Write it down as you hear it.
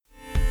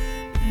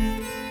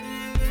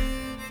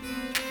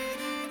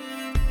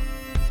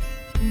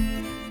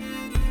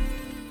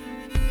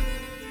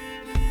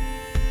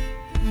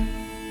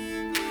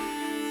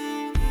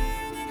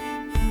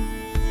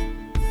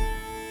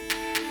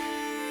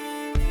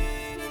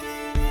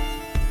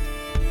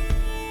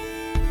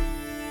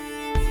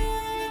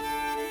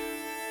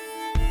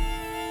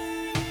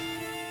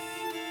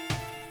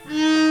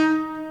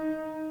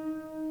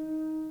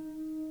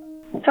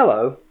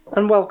Hello,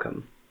 and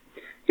welcome.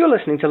 You're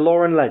listening to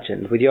Lore and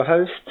Legend with your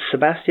hosts,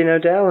 Sebastian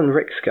O'Dell and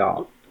Rick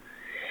Scott.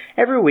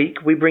 Every week,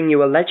 we bring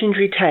you a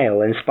legendary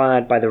tale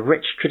inspired by the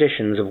rich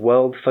traditions of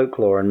world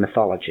folklore and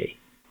mythology.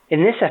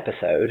 In this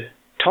episode,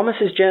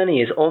 Thomas's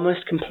journey is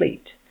almost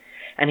complete,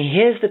 and he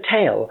hears the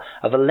tale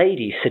of a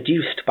lady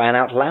seduced by an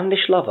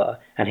outlandish lover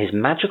and his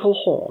magical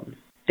horn.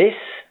 This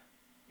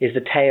is the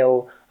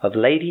tale of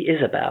Lady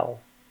Isabel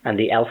and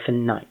the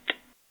Elfin Knight.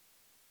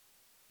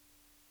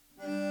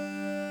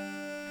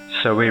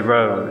 So we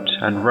rode,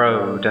 and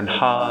rode, and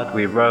hard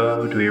we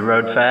rode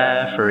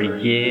fair for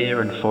a year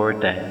and for a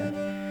day,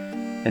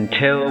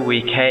 until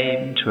we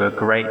came to a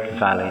great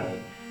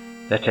valley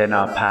that in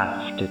our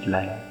path did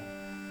lay.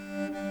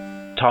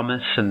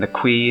 Thomas and the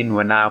Queen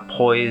were now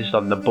poised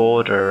on the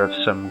border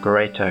of some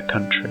greater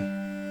country,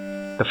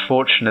 the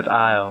Fortunate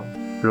Isle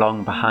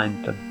long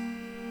behind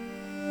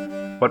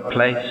them. What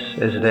place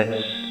is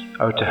this?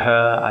 Oh, to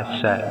her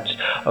I said,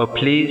 oh,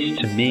 please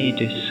to me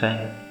do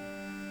say.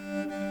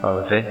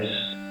 Oh, this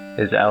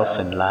is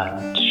Elfin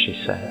Land, she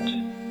said,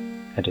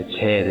 and it's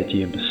here that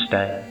you must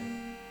stay.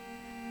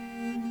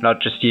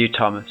 Not just you,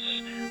 Thomas,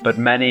 but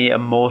many a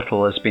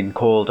mortal has been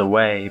called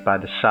away by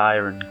the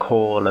siren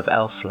call of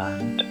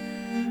Elfland.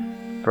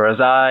 For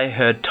as I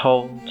heard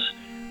told,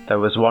 there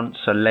was once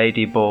a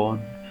lady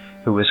born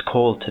who was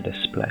called to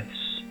this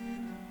place,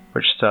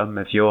 which some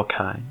of your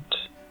kind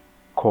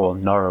call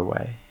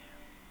Norroway.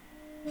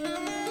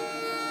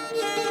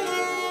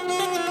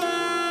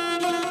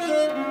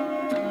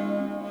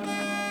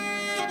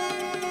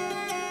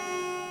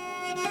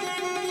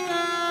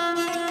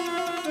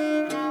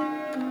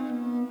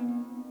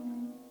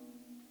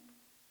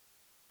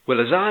 Well,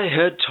 as I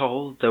heard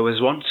told, there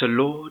was once a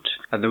lord,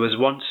 and there was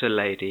once a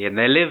lady, and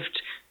they lived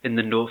in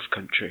the North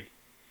Country.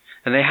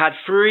 And they had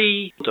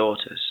 3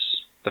 daughters.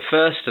 The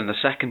first and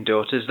the second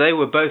daughters, they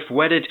were both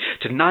wedded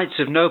to knights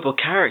of noble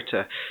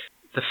character.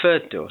 The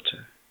third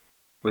daughter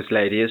was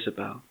Lady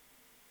Isabel,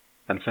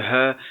 and for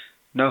her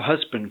no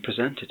husband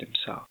presented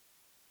himself.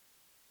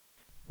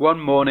 One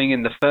morning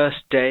in the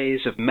first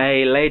days of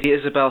May, Lady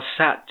Isabel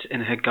sat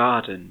in her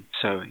garden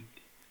sewing,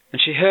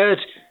 and she heard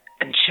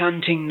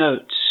enchanting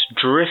notes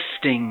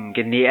drifting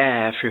in the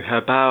air through her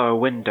bower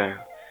window,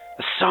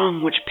 a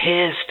song which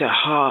pierced her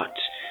heart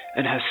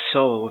and her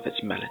soul with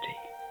its melody.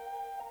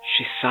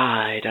 She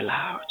sighed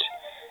aloud,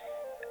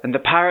 and the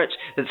parrot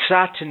that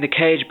sat in the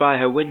cage by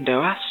her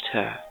window asked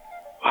her,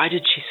 why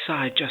did she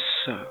sigh just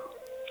so?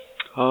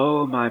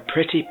 Oh, my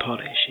pretty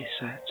Polly, she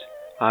said,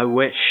 I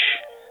wish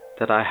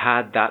that I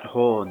had that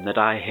horn that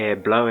I hear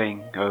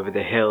blowing over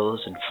the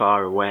hills and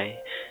far away,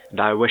 and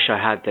I wish I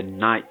had the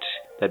knight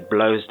that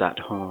blows that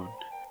horn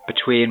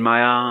between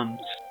my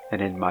arms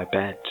and in my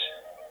bed.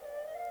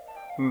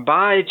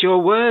 Bide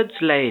your words,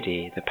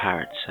 lady, the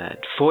parrot said,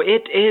 for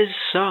it is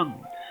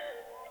sung.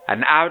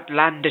 An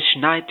outlandish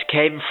knight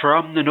came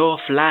from the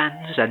North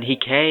lands, and he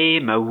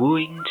came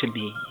a-wooing to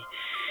me.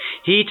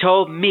 He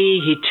told me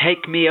he'd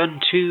take me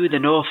unto the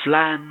North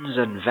lands,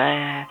 and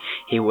there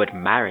he would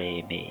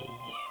marry me.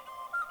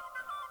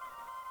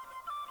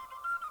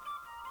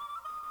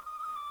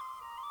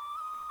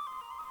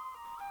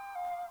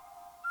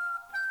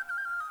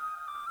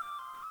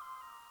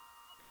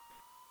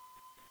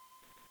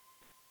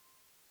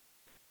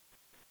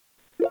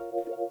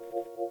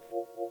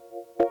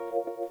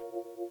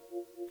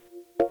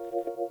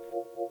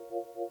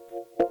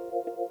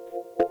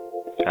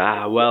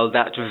 Well,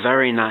 that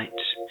very night,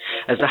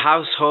 as the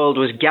household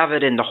was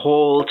gathered in the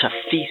hall to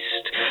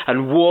feast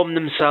and warm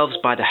themselves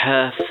by the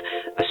hearth,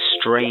 a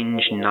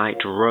strange knight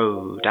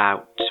rode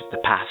out of the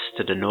pass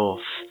to the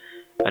north,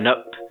 and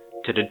up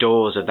to the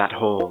doors of that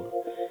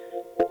hall.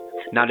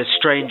 Now the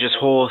stranger's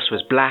horse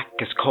was black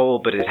as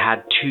coal, but it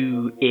had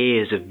 2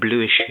 ears of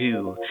bluish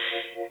hue,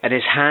 and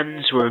his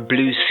hands were of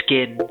blue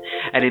skin,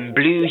 and in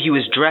blue he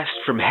was dressed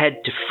from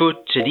head to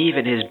foot, and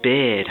even his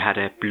beard had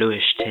a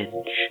bluish tinge.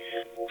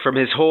 From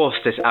his horse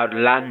this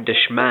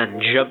outlandish man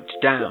jumped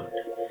down,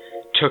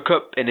 took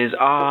up in his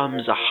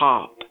arms a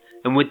harp,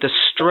 and with the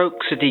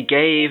strokes that he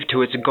gave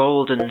to its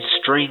golden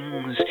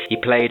strings, he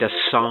played a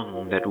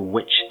song that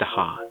witched the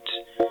heart.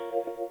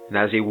 And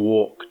as he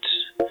walked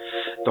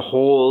the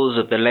halls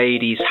of the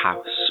lady's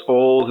house,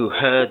 all who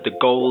heard the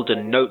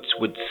golden notes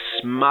would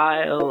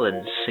smile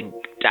and sink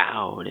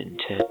down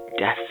into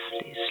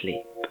deathly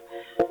sleep.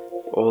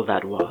 All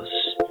that was,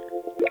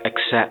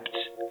 except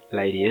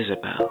Lady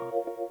Isabel.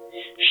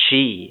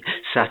 She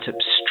sat up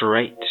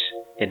straight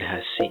in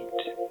her seat.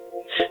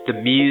 The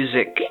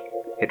music,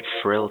 it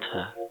thrilled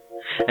her,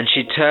 and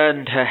she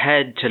turned her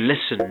head to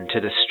listen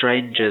to the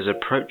stranger's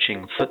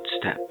approaching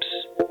footsteps.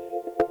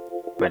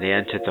 When he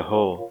entered the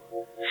hall,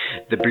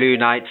 the Blue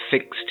Knight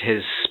fixed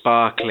his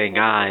sparkling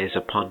eyes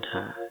upon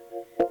her.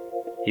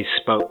 He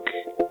spoke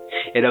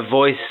in a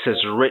voice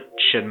as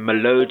rich and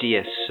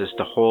melodious as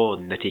the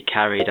horn that he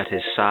carried at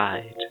his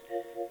side.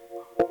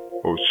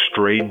 Oh,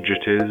 strange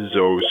it is,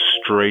 oh,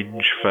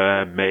 strange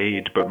fair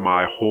maid, but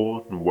my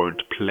horn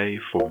won't play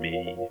for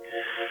me,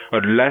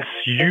 unless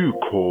you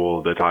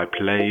call that I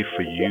play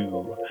for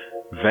you.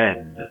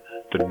 Then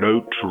the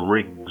note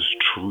rings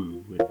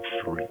true in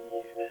 3.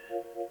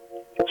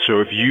 So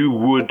if you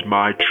would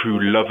my true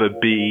lover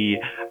be,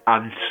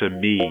 answer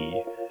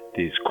me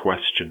these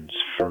questions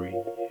 3.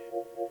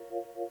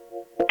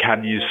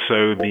 Can you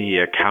sew me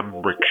a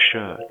cambric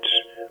shirt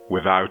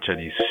without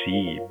any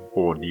seam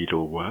or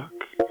needlework?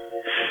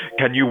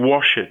 Can you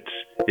wash it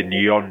in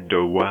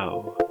yonder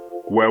well,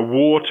 where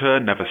water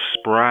never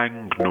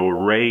sprang nor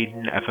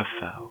rain ever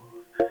fell?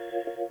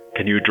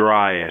 Can you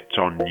dry it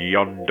on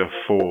yonder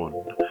thorn,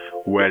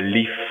 where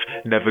leaf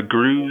never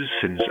grew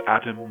since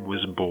Adam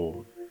was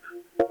born?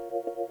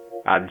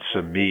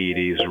 Answer me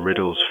these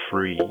riddles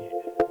 3,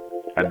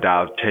 and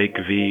I'll take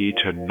thee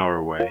to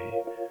Norway,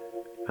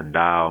 and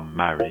I'll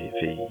marry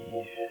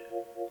thee.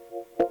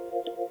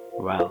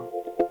 Well,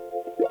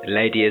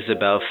 Lady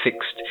Isabel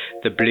fixed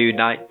the Blue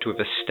Knight with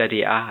a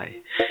steady eye,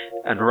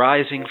 and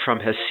rising from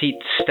her seat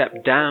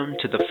stepped down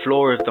to the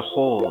floor of the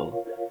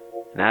hall,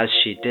 and as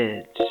she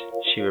did,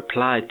 she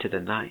replied to the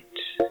knight,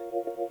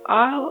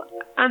 "I'll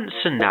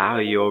answer now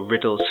your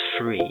riddles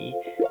 3,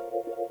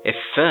 if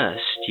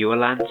first you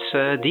will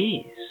answer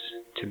these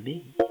to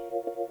me.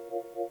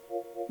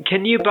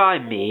 Can you buy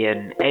me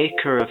an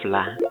acre of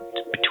land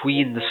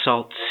between the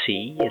salt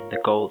sea and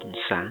the golden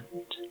sand?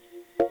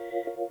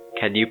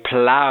 Can you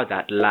plough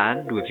that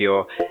land with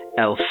your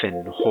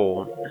elfin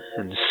horn,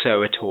 and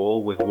sow it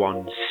all with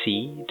one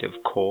seed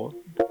of corn?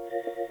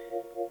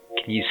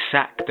 Can you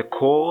sack the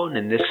corn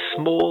in this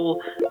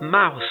small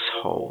mouse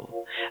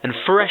hole, and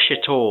thresh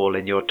it all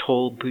in your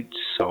tall boot's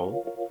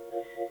sole?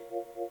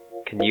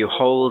 Can you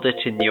hold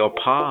it in your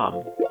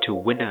palm to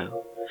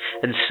winnow,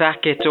 and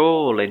sack it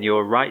all in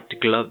your right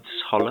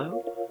glove's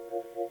hollow?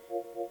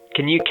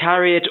 Can you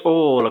carry it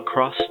all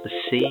across the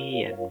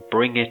sea, and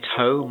bring it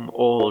home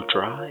all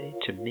dry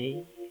to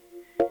me?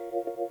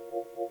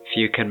 If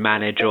you can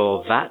manage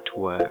all that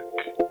work,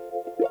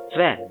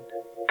 then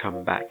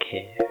come back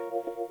here,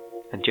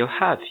 and you'll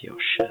have your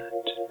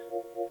shirt."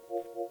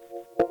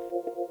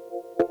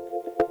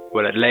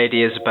 Well, at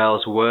Lady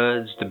Isabel's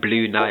words, the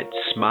Blue Knight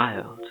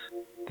smiled.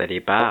 Then he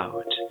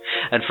bowed,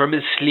 and from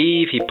his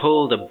sleeve he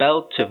pulled a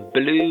belt of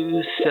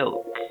blue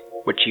silk,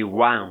 which he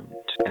wound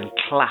and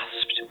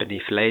clasped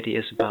beneath Lady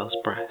Isabel's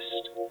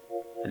breast.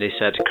 And he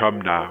said,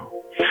 "Come now,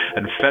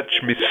 and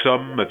fetch me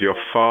some of your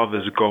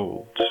father's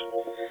gold."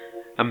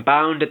 And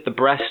bound at the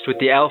breast with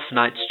the Elf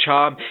Knight's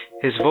charm,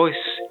 his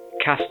voice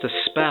cast a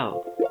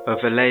spell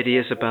over Lady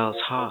Isabel's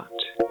heart.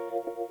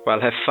 While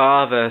her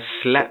father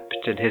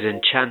slept in his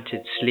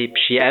enchanted sleep,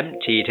 she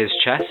emptied his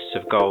chests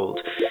of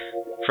gold.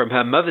 From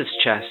her mother's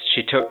chest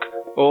she took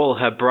all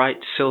her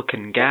bright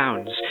silken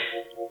gowns.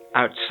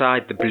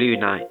 Outside the Blue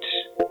Knight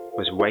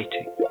was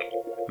waiting,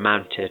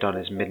 mounted on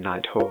his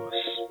midnight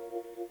horse.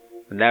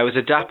 And there was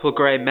a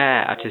dapple-grey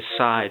mare at his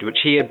side, which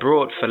he had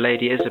brought for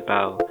Lady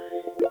Isabel.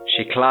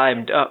 She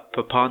climbed up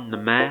upon the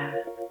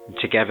mare, and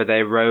together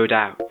they rode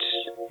out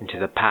into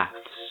the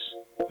paths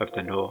of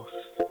the north.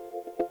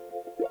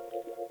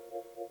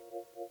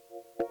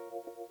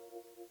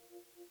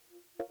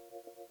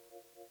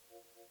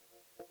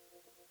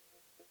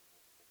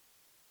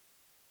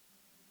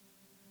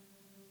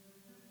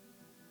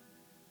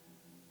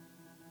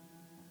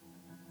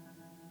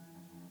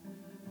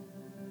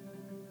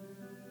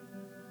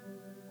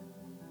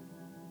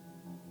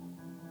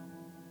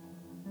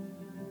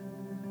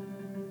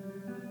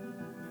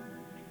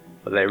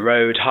 Well, they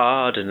rode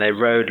hard and they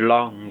rode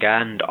long,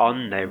 and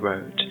on they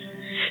rode,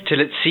 till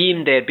it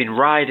seemed they had been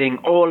riding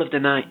all of the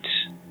night.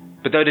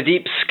 But though the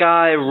deep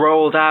sky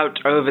rolled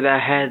out over their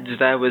heads,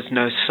 there was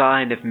no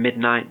sign of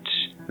midnight,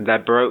 and there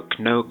broke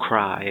no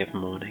cry of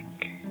morning.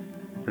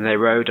 And they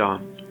rode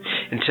on,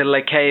 until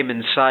they came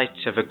in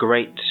sight of a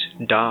great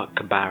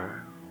dark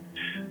barrow.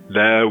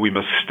 "There we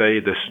must stay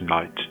this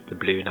night," the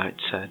Blue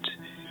Knight said,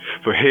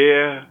 "for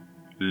here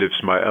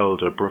lives my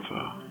elder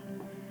brother."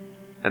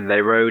 And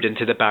they rode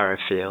into the barrow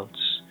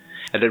fields,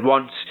 and at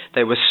once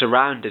they were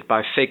surrounded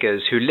by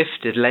figures who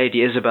lifted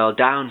Lady Isabel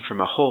down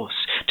from a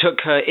horse,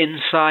 took her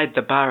inside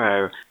the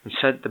barrow, and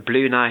sent the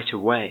Blue Knight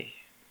away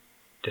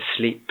to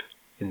sleep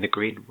in the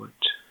greenwood.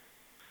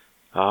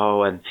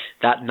 Oh, and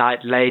that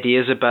night Lady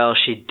Isabel,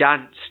 she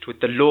danced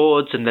with the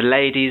lords and the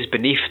ladies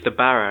beneath the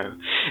barrow,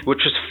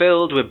 which was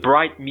filled with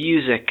bright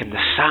music and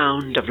the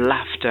sound of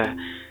laughter,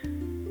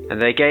 and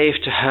they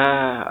gave to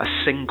her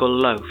a single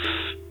loaf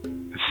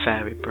of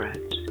fairy bread.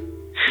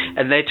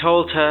 And they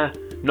told her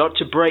not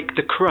to break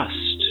the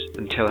crust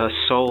until her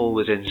soul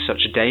was in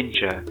such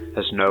danger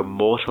as no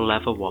mortal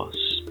ever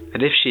was,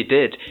 and if she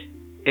did,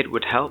 it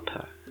would help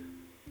her.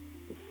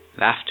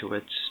 And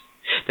afterwards,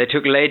 they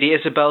took Lady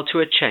Isabel to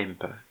a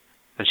chamber,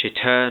 and she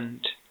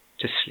turned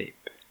to sleep.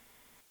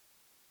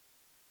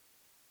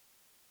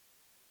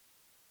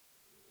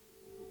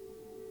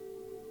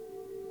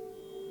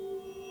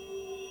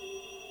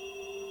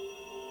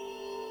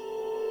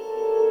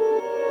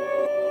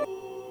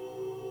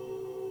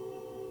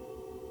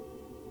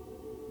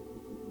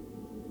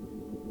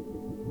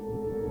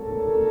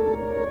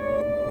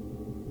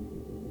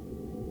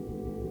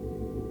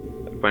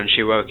 When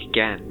she woke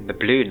again, the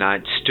Blue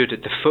Knight stood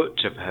at the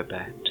foot of her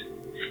bed,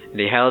 and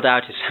he held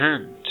out his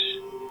hand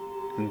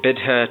and bid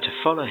her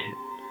to follow him,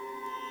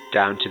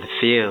 down to the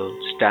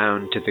fields,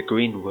 down to the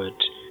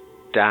greenwood,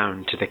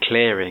 down to the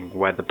clearing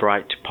where the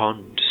bright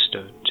pond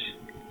stood.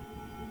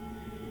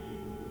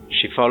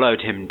 She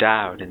followed him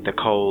down in the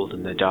cold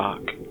and the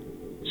dark,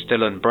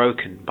 still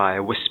unbroken by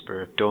a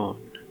whisper of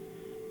dawn,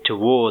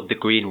 toward the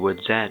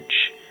greenwood's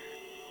edge,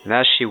 and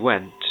as she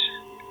went,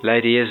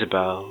 Lady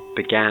Isabel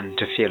began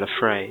to feel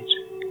afraid,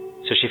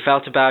 so she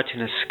felt about in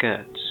her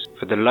skirts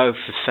for the loaf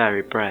of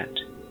fairy bread,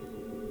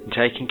 and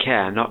taking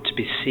care not to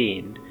be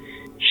seen,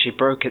 she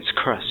broke its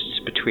crusts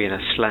between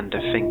her slender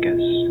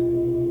fingers.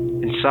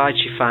 Inside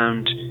she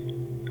found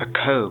a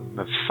comb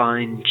of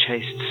fine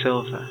chased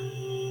silver.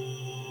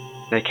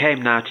 They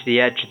came now to the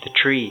edge of the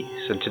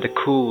trees and to the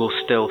cool,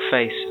 still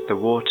face of the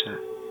water,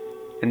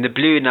 and the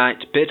Blue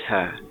Knight bid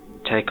her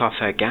take off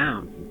her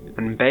gown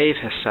and bathe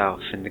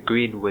herself in the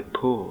greenwood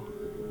pool.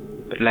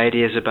 But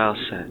Lady Isabel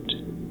said,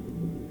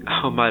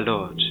 "Oh, my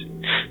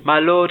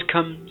lord,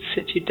 come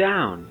sit you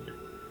down.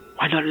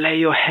 Why not lay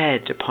your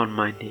head upon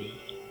my knee?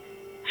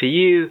 For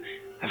you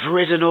have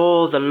ridden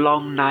all the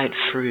long night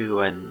through,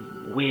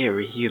 and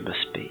weary you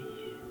must be."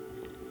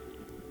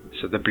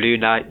 So the Blue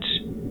Knight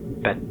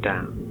bent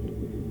down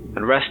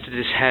and rested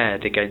his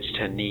head against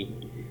her knee.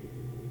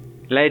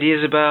 Lady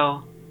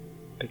Isabel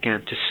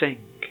began to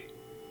sing,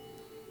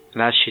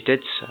 and as she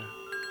did so,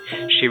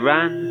 she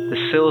ran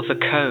the silver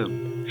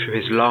comb through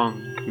his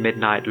long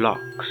midnight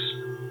locks.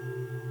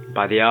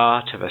 By the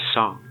art of her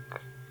song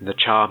and the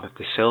charm of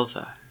the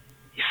silver,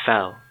 he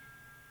fell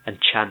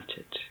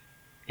enchanted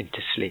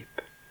into sleep.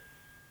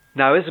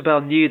 Now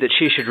Isabel knew that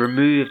she should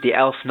remove the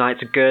elf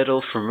knight's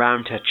girdle from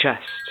round her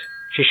chest.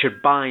 She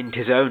should bind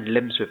his own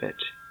limbs with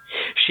it.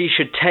 She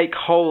should take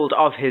hold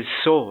of his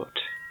sword.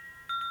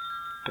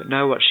 But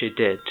know what she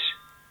did,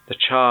 the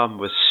charm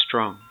was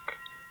strong,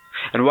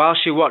 and while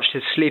she watched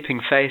his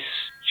sleeping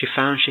face, she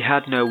found she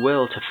had no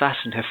will to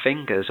fasten her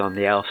fingers on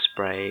the elf's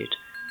braid,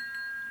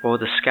 or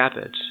the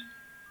scabbard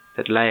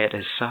that lay at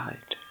his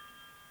side.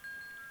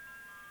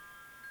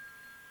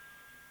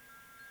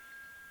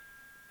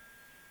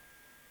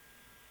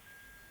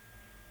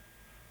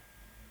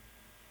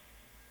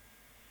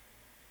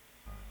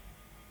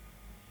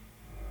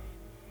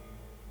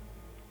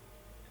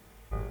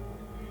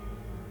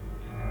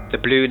 The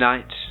Blue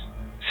Knight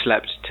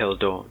slept till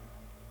dawn,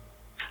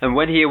 and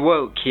when he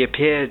awoke he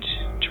appeared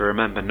to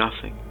remember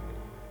nothing.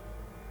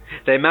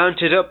 They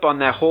mounted up on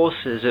their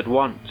horses at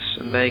once,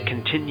 and they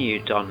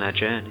continued on their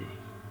journey.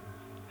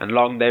 And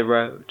long they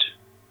rode,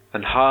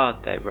 and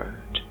hard they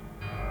rode.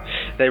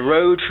 They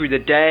rode through the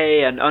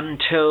day and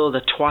until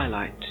the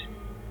twilight,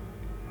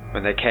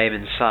 when they came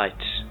in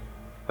sight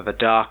of a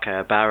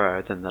darker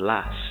barrow than the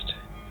last.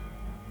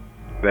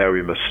 "There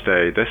we must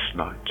stay this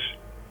night,"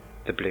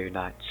 the Blue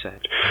Knight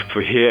said,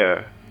 "for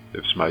here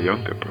lives my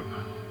younger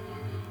brother."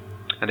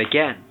 And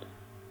again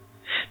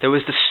there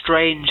was the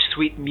strange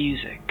sweet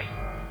music,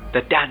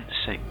 the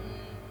dancing,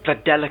 the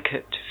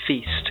delicate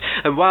feast,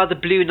 and while the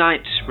Blue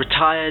Knight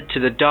retired to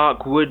the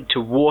dark wood to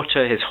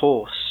water his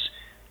horse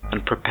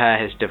and prepare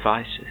his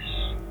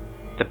devices,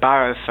 the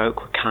barrow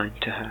folk were kind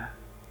to her,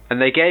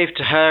 and they gave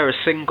to her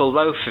a single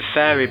loaf of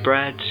fairy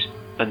bread,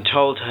 and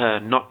told her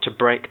not to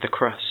break the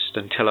crust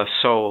until her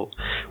soul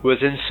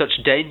was in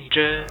such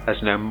danger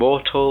as no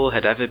mortal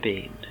had ever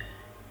been.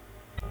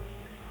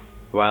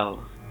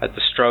 Well, at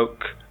the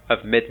stroke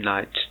of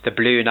midnight, the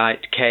Blue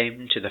Knight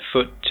came to the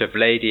foot of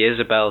Lady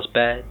Isabel's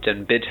bed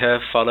and bid her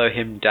follow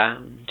him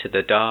down to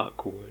the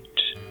dark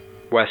wood,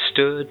 where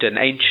stood an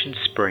ancient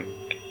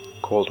spring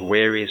called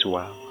Weary's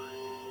Well.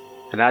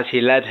 And as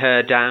he led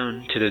her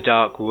down to the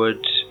dark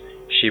wood,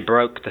 she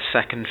broke the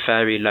second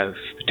fairy loaf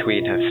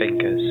between her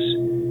fingers,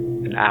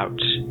 and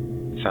out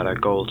fell a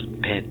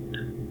golden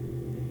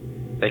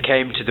pin. They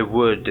came to the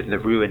wood and the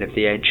ruin of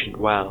the ancient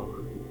well.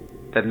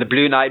 Then the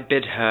Blue Knight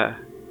bid her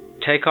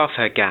take off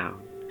her gown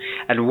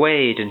and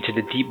wade into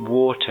the deep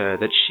water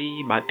that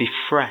she might be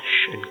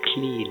fresh and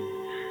clean.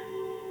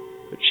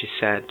 But she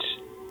said,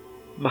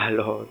 my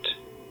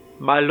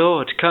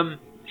lord, come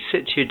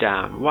sit you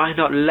down. Why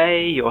not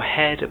lay your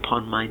head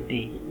upon my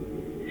knee?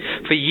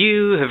 For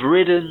you have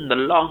ridden the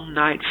long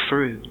night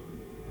through,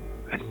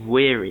 and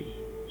weary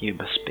you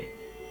must be."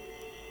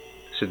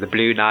 So the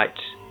Blue Knight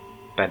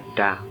bent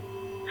down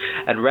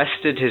and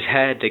rested his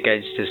head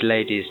against his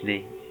lady's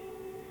knee.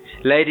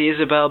 Lady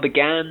Isabel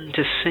began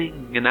to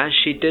sing, and as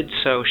she did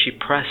so, she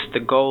pressed the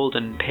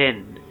golden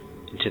pin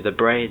into the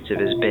braids of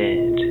his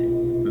beard,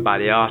 and by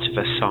the art of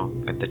her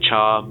song and the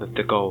charm of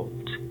the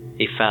gold,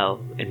 he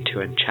fell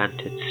into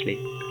enchanted sleep.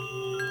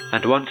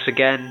 And once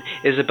again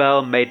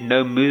Isabel made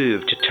no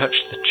move to touch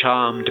the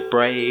charmed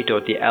braid or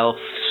the elf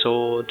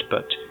sword,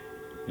 but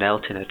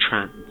knelt in a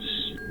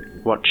trance,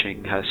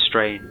 watching her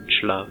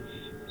strange love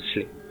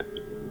sleep.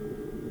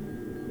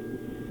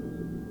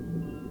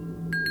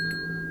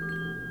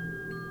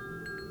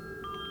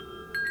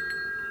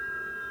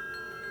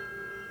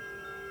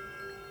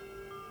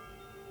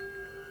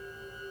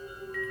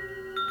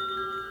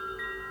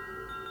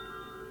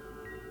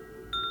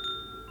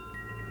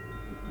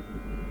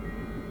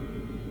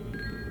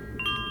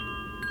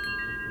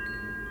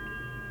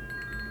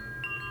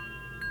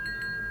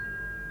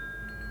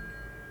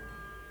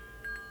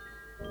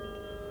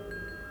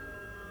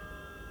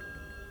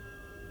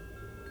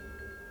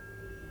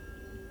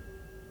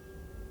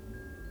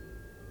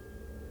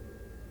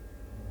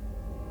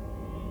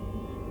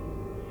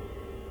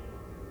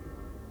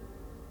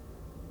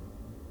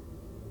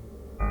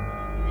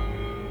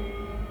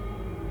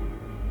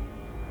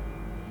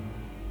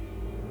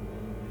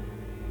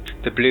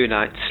 The Blue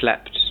Knight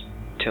slept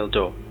till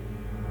dawn,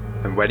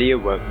 and when he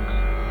awoke,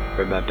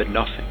 remembered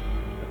nothing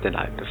of the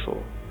night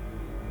before.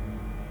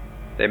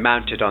 They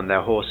mounted on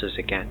their horses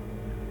again,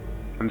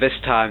 and this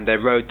time they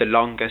rode the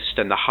longest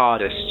and the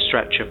hardest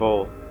stretch of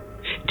all,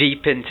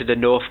 deep into the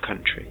north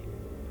country,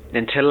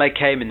 until they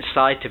came in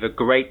sight of a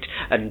great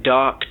and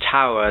dark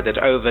tower that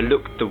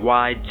overlooked the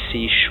wide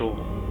sea shore.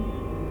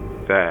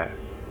 There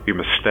you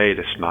must stay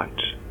this night,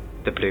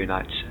 the Blue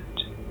Knight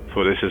said,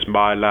 for this is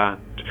my land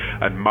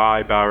and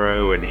my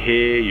barrow, and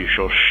here you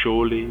shall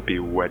surely be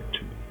wed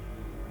to me.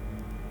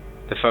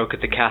 The folk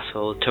at the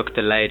castle took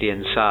the lady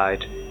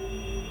inside,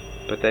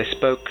 but they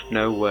spoke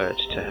no word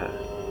to her.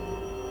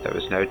 There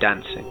was no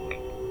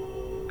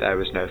dancing, there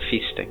was no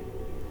feasting,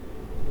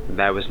 and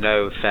there was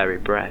no fairy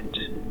bread.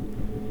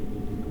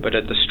 But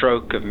at the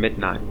stroke of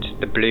midnight,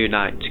 the Blue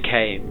Knight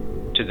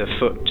came to the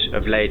foot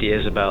of Lady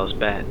Isabel's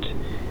bed,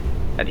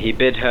 and he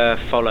bid her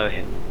follow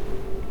him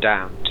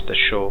down to the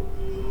shore.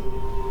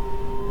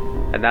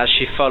 And as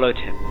she followed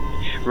him,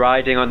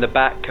 riding on the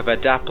back of a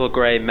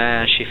dapple-grey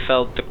mare, she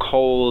felt the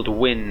cold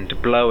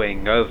wind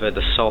blowing over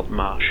the salt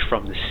marsh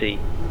from the sea.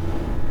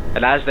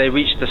 And as they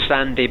reached the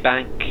sandy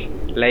bank,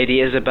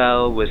 Lady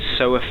Isabel was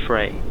so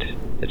afraid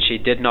that she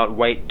did not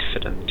wait for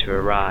them to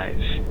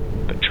arrive,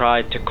 but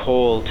tried to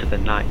call to the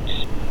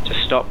knight to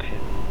stop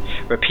him,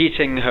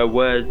 repeating her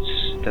words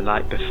the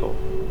night before.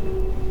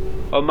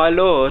 "Oh, my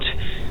lord,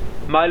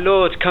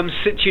 come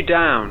sit you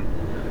down.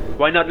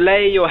 Why not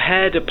lay your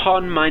head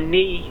upon my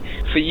knee?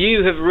 For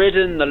you have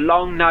ridden the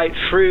long night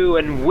through,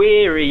 and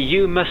weary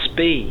you must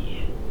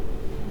be."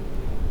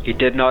 He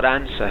did not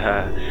answer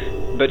her,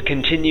 but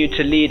continued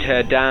to lead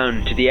her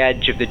down to the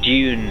edge of the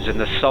dunes and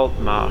the salt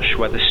marsh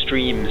where the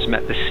streams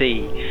met the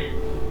sea,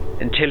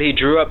 until he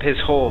drew up his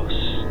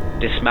horse,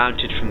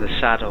 dismounted from the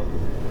saddle,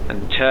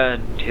 and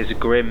turned his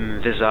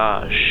grim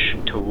visage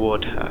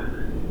toward her.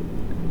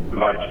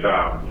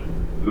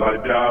 Lie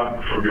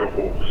down from your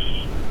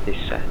horse, he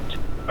said,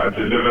 and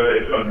deliver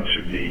it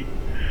unto me,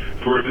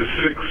 for it is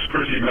 6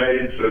 pretty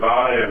maids that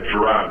I have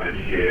drowned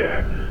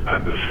here,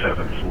 and the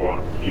 7th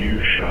one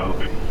you shall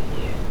be.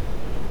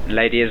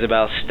 Lady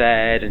Isabel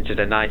stared into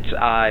the knight's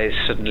eyes,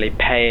 suddenly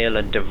pale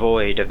and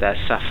devoid of their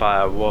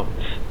sapphire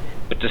warmth,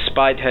 but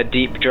despite her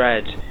deep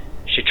dread,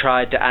 she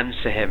tried to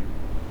answer him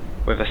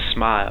with a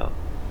smile.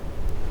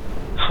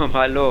 "Oh,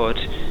 my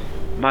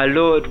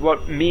lord,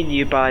 what mean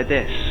you by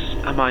this?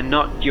 Am I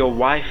not your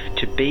wife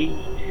to be?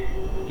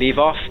 Leave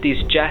off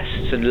these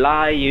jests and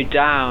lie you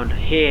down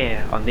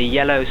here on the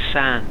yellow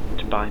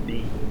sand by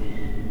me."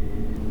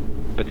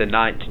 But the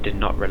knight did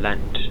not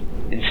relent.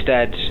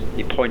 Instead,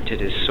 he pointed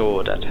his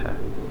sword at her.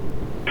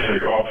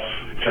 Take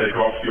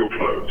off your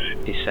clothes,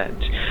 he said,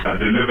 and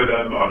deliver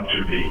them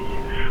unto me,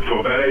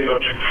 for they are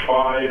too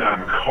fine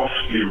and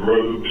costly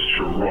robes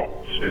to rot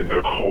in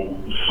the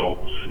cold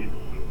salt sea.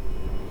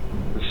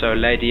 So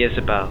Lady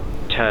Isabel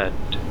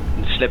turned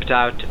and slipped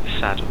out of the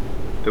saddle.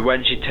 But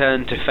when she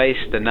turned to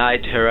face the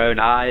knight, her own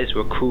eyes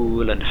were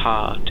cool and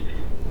hard.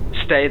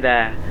 Stay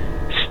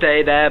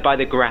there by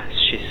the grass,"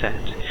 she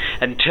said,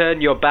 "and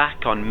turn your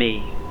back on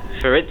me,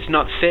 for it's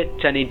not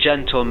fit any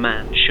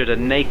gentleman should a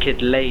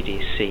naked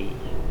lady see."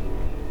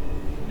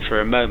 For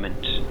a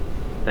moment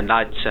the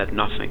knight said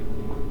nothing,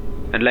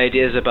 and Lady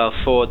Isabel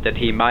thought that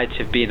he might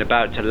have been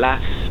about to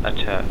laugh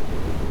at her,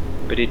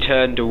 but he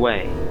turned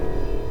away,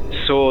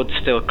 sword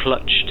still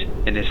clutched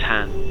in his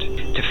hand,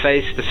 to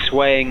face the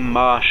swaying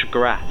marsh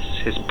grass,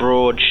 his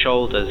broad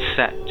shoulders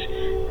set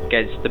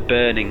against the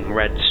burning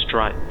red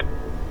stripe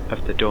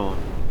of the dawn.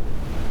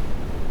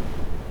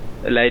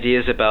 Lady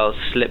Isabel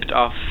slipped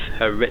off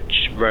her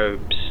rich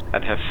robes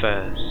and her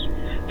furs.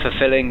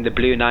 Fulfilling the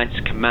Blue Knight's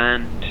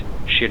command,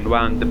 she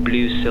unwound the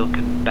blue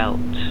silken belt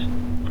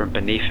from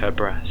beneath her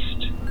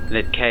breast, and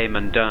it came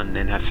undone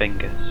in her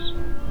fingers.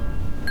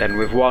 Then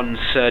with one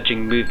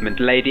surging movement,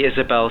 Lady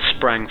Isabel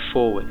sprang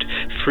forward,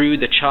 threw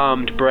the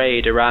charmed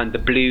braid around the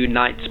Blue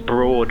Knight's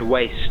broad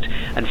waist,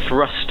 and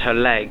thrust her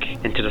leg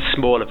into the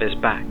small of his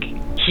back,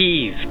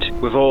 heaved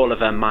with all of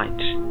her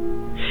might.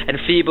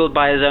 Enfeebled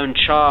by his own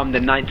charm, the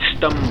knight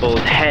stumbled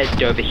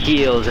head over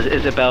heels as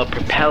Isabel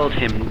propelled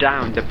him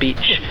down the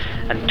beach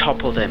and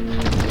toppled him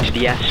into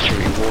the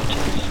estuary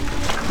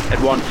waters. At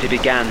once he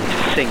began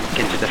to sink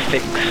into the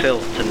thick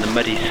silt and the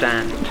muddy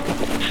sand.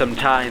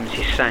 Sometimes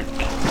he sank,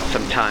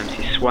 sometimes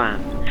he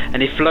swam,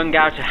 and he flung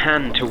out a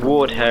hand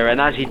toward her, and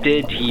as he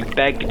did, he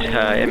begged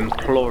her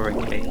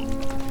imploringly.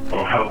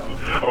 Oh help,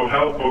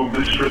 oh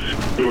mistress,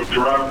 your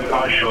drowned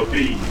I shall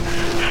be.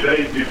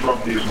 Save me from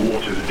these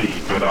waters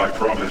deep, and I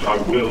promise I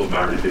will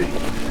marry thee.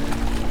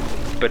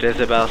 But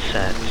Isabel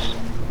said,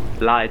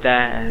 lie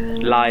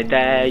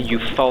there, you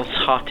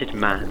false-hearted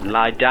man,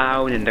 lie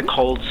down in the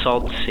cold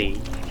salt sea.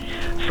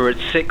 For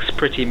it's 6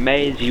 pretty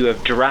maids you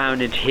have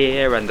drowned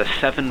here, and the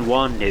 7th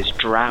one is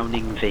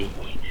drowning thee.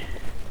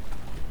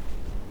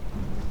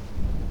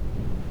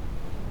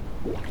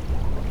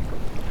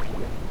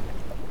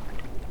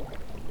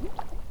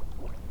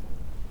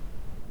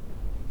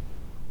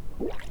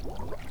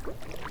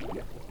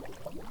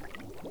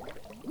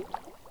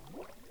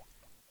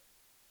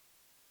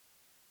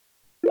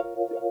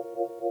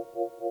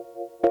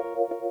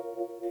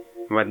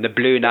 when the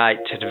Blue Knight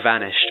had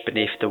vanished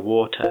beneath the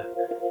water,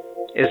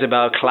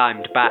 Isabel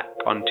climbed back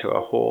onto a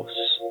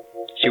horse.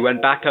 She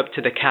went back up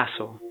to the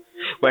castle,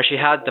 where she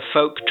had the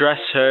folk dress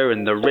her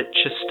in the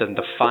richest and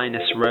the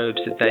finest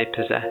robes that they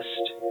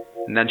possessed.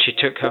 And then she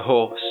took her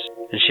horse,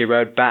 and she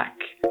rode back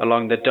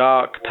along the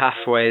dark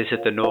pathways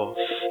of the north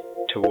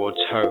towards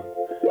home.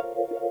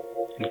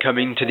 And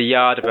coming to the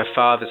yard of her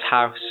father's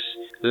house,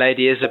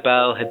 Lady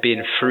Isabel had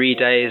been 3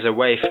 days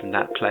away from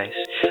that place,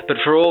 but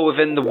for all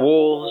within the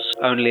walls,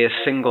 only a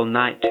single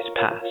night had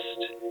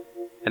passed,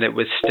 and it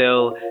was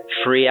still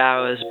 3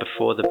 hours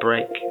before the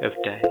break of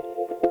day.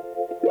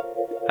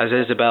 As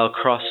Isabel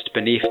crossed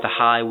beneath the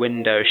high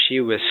window, she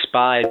was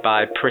spied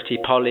by Pretty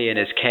Polly in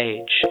his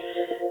cage,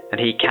 and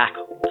he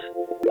cackled,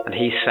 and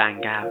he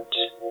sang out,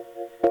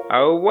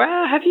 "Oh,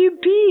 where have you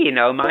been,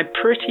 oh my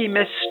pretty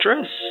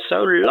mistress,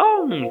 so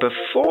long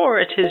before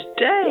it is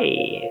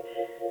day?"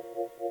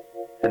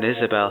 And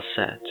Isabel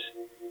said,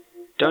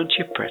 "Don't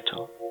you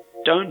prattle,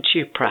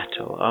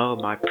 oh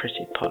my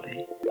pretty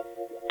Polly,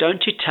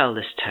 don't you tell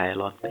this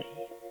tale on me,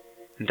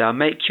 and I'll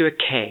make you a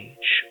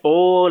cage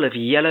all of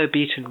yellow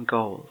beaten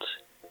gold,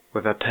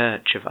 with a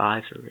perch of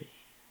ivory."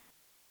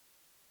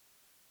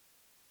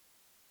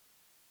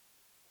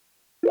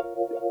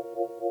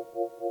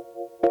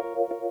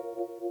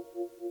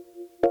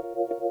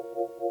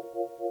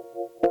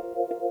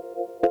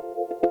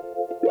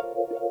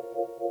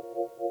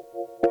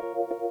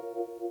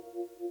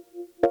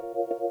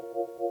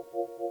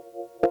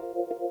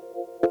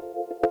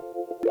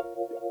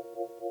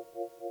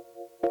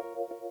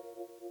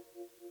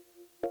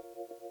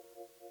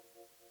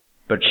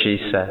 But she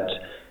said,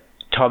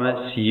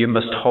 "Thomas, you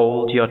must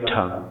hold your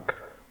tongue,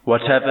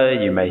 whatever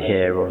you may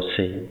hear or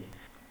see,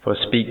 for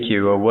speak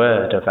you a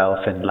word of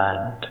elfin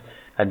land,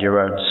 and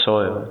your own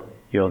soil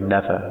you'll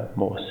never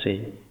more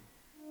see."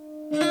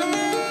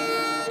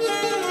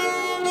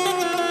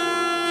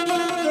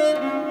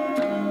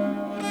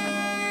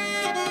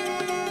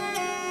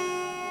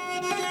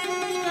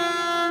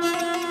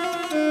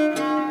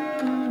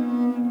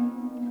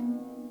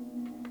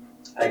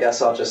 I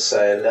guess I'll just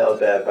say a little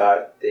bit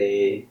about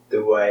the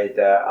way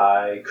that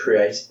I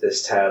created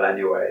this tale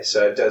anyway.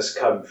 So it does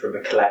come from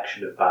a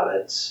collection of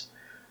ballads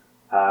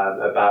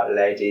about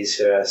ladies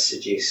who are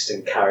seduced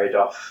and carried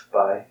off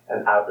by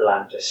an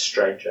outlandish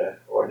stranger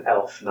or an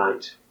elf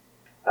knight.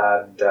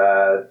 And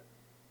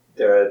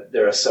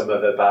there are some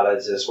other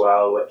ballads as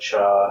well which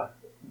are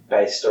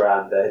based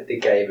around the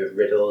game of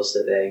riddles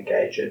that they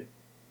engage in.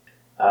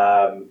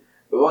 But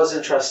what's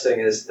interesting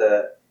is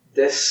that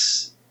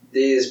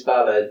these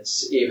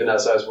ballads, even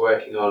as I was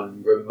working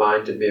on,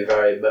 reminded me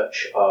very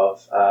much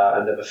of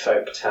another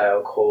folk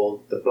tale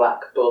called The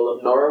Black Bull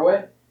of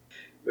Norroway,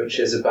 which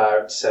is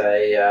about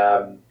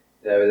a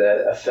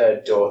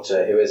third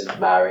daughter who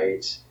isn't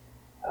married.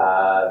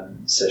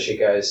 So she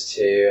goes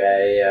to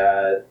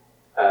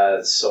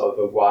a sort of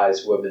a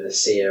wise woman, a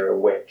seer, a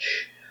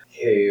witch,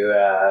 who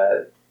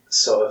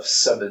sort of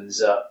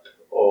summons up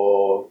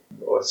or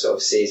sort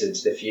of sees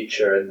into the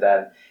future, and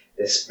then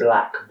this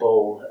black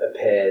bull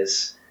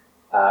appears.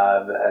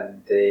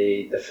 And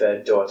the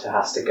third daughter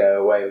has to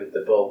go away with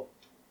the bull.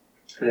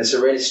 And it's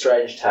a really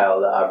strange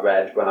tale that I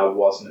read when I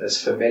wasn't as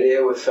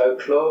familiar with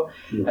folklore,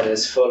 and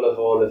it's full of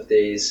all of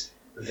these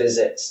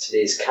visits to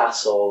these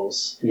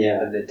castles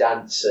and the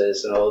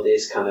dancers and all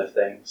these kind of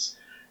things.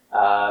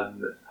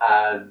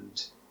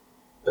 And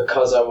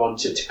because I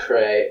wanted to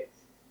create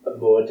a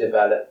more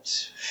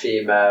developed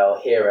female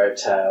hero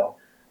tale,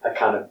 I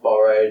kind of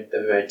borrowed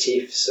the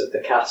motifs of the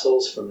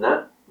castles from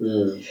that.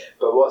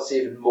 But what's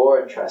even more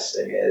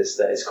interesting is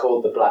that it's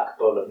called The Black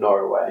Bull of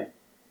Norroway.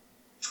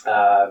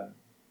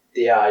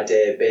 The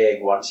idea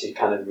being, once you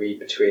kind of read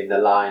between the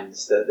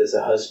lines, that there's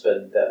a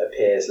husband that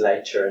appears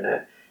later in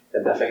it.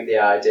 And I think the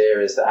idea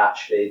is that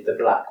actually the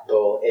Black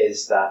Bull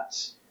is that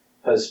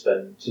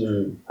husband,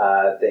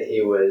 that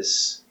he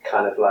was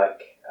kind of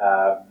like,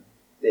 that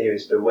he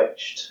was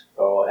bewitched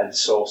or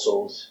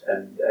ensorcelled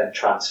and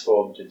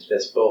transformed into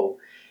this bull.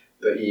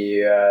 But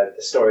the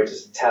story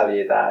doesn't tell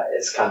you that.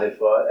 It's kind of,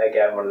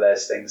 again, one of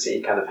those things that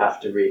you kind of have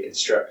to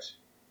reconstruct.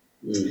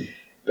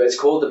 But it's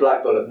called The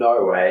Black Bull of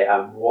Norroway,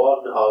 and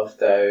one of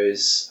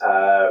those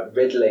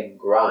riddling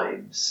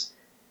rhymes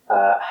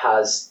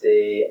has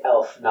the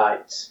elf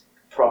knight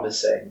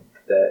promising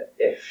that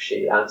if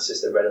she answers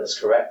the riddles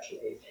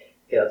correctly,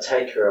 he'll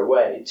take her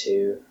away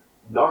to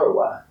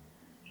Norroway.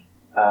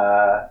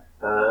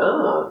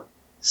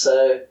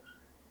 So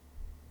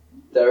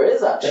there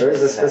is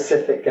a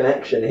specific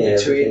connection here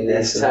between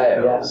these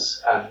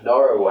tales, and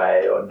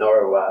Norroway or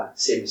Norrowa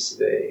seems to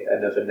be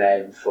another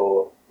name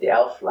for the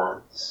elf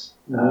lands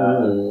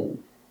in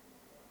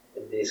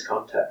these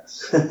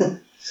contexts.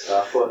 So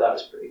I thought that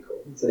was pretty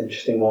cool. It's an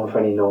interesting one for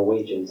any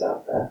Norwegians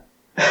out there.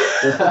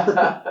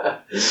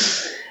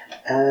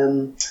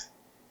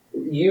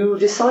 You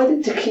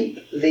decided to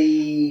keep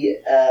the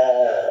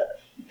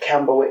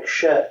Camberwick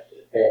shirt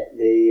bit,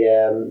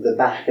 the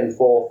back and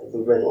forth of the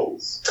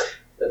riddles.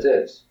 I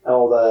did.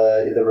 All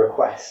the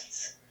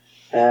requests.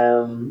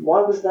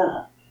 Why was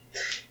that?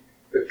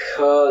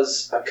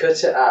 because I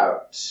cut it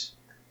out,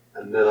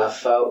 and then I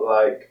felt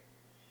like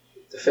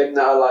the thing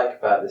that I like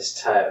about this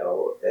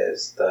tale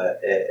is that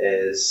it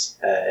is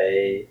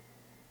a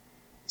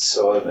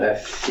sort of a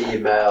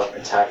female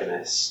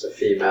protagonist, a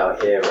female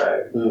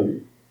hero.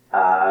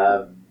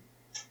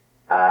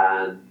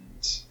 And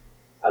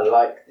I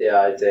like the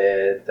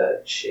idea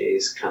that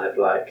she's kind of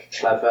like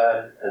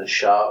clever and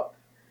sharp,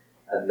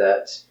 and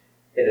that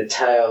in a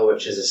tale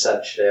which is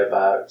essentially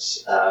about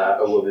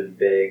a woman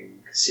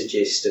being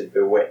seduced and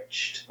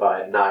bewitched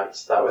by a knight,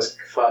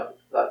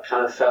 that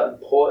kind of felt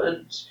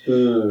important,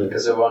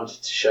 because I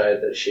wanted to show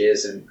that she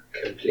isn't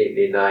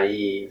completely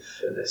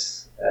naive in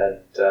this,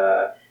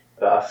 but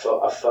I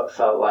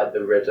felt like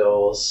the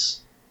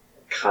riddles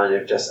kind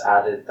of just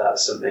added that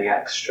something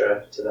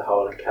extra to the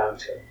whole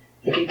encounter.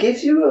 It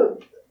gives you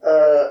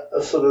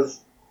a sort of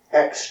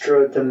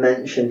extra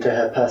dimension to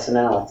her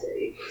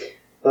personality,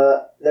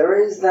 but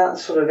there is that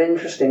sort of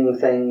interesting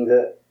thing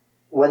that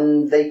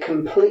when they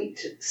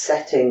complete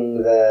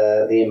setting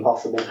the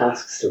impossible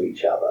tasks to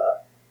each other,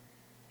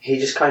 he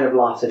just kind of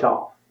laughs it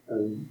off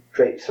and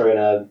drapes her in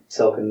a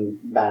silken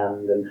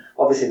band, and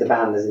obviously the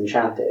band is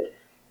enchanted,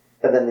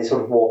 but then they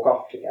sort of walk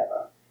off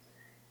together.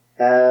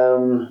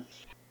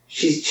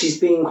 She's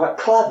being quite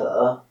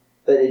clever,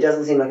 but it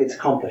doesn't seem like it's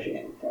accomplishing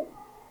anything.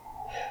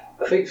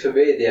 I think for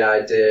me the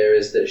idea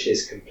is that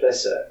she's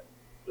complicit.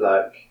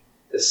 Like,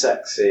 the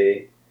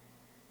sexy,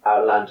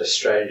 outlandish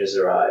stranger's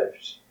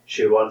arrived.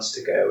 She wants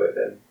to go with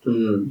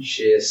him.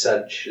 She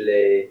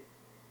essentially,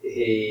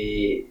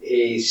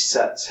 he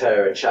sets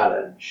her a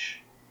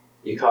challenge.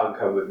 You can't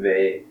come with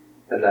me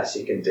unless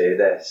you can do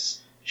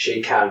this.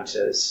 She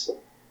counters,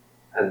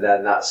 and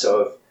then that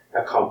sort of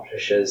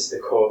accomplishes the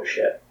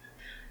courtship.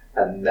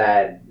 And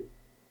then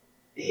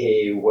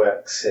he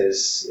works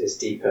his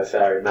deeper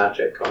fairy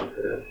magic on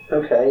her.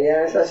 Okay,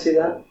 yeah, I see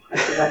that.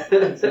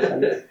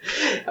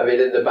 I mean,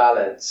 in the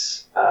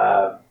ballads,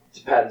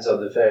 depends on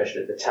the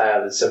version of the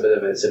tale, and some of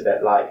them it's a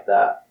bit like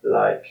that.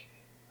 Like,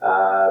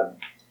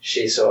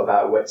 she sort of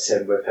outwits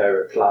him with her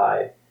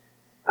reply.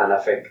 And I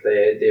think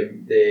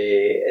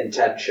the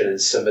intention in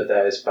some of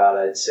those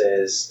ballads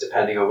is,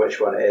 depending on which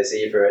one it is,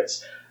 either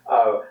it's,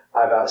 oh,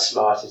 I've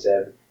outsmarted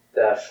him,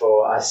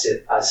 therefore I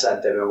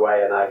send him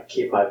away and I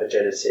keep my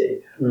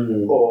virginity,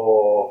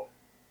 or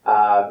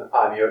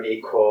I'm your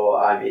equal,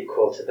 I'm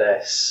equal to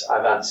this,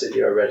 I've answered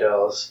your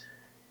riddles,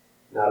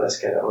 now let's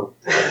get on.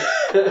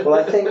 Well,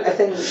 I think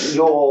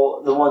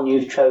the one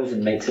you've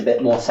chosen makes a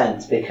bit more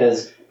sense,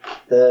 because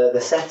the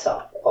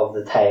setup of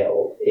the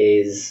tale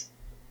is,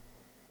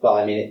 well,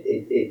 I mean,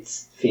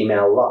 it's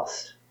female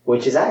lust,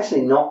 which is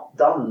actually not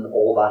done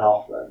all that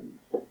often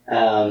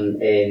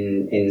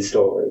in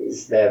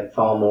stories. They're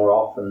far more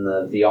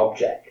often the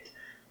object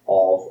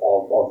of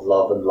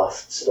love and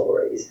lust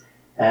stories.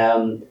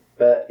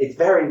 But it's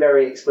very,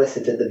 very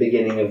explicit at the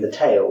beginning of the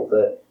tale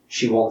that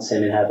she wants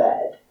him in her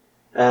bed.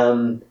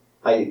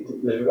 I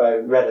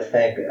read a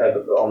thing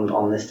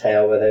on this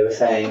tale where they were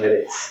saying that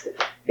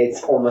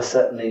it's almost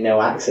certainly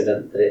no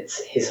accident that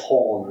it's his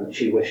horn that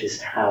she wishes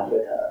to have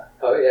with her.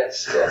 Oh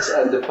yes,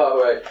 and the part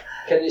where,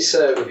 can you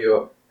serve with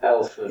your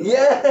elfin?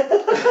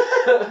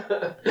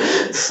 Yeah!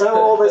 Sow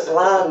all this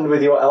land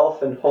with your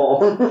elfin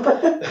horn.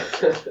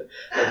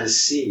 And the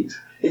seed.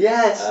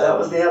 Yes, that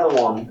was the other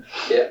one.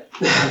 Yeah.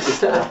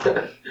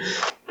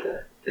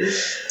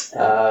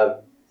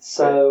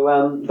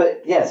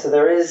 So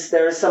there is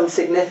some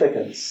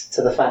significance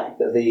to the fact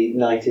that the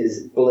night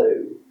is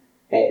blue.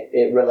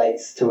 It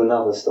relates to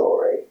another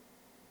story.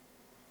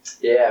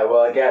 Yeah,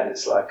 well, again,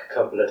 it's like a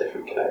couple of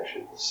different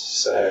connections.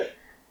 So,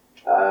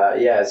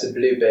 it's a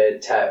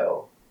Bluebeard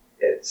tale.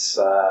 It's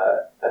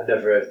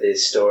another of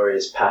these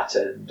stories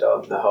patterned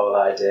on the whole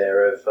idea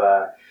of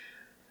a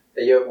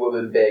young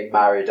woman being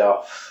married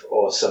off,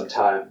 or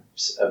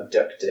sometimes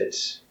abducted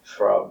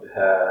from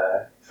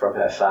her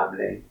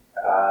family.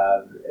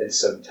 In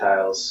some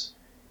tales,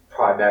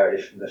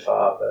 primarily from the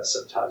father,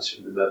 sometimes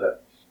from the mother.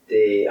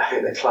 I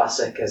think the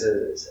classic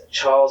is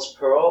Charles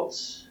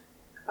Perrault,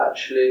 who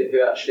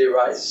actually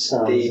writes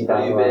the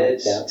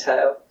Bluebeard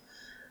tale.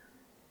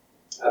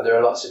 And there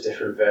are lots of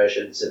different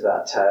versions of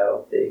that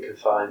tale that you can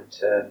find,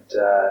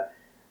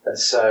 and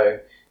so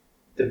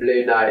the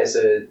Blue Knight is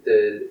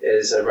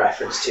a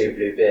reference to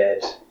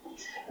Bluebeard,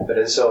 but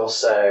it's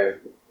also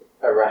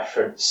a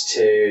reference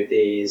to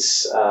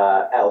these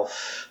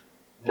elf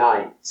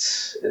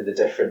knights in the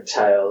different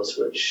tales,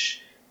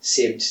 which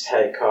seem to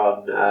take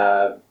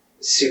on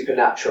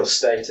supernatural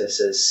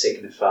status as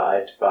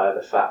signified by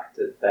the fact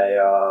that they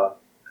are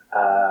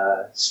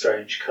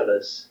strange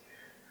colours.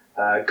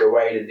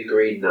 Gawain and the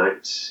Green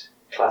Knight,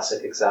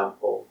 classic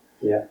example.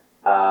 Yeah.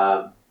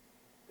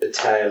 The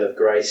tale of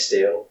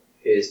Greysteel,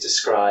 who is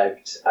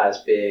described as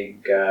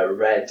being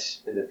red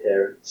in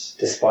appearance.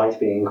 Despite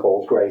being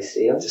called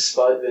Greysteel.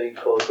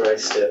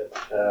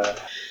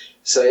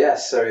 So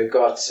we've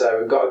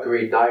got a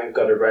Green Knight, we've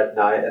got a Red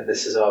Knight, and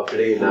this is our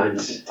Blue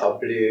Knight, our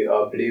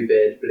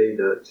Bluebeard Blue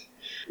Knight.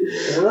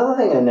 There's another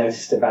thing I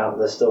noticed about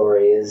the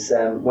story is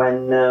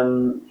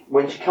when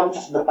she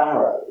comes to the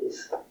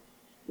Barrows,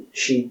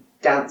 she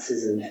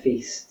dances and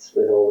feasts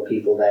with all the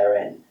people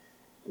therein.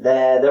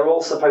 They're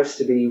all supposed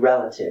to be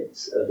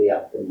relatives of the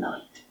Elfin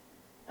Knight,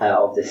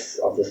 of this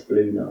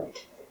Blue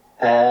Knight.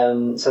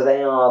 So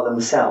they are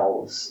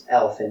themselves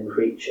elfin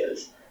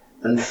creatures,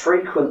 and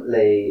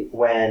frequently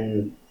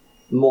when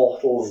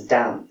mortals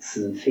dance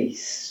and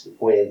feast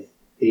with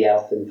the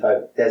elfin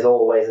folk, there's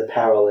always a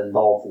peril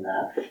involved in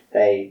that.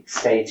 They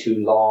stay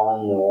too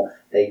long, or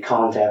they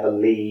can't ever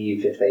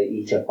leave if they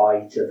eat a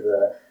bite of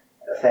the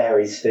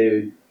fairy's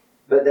food.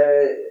 But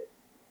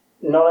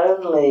not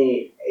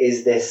only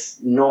is this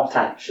not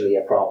actually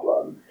a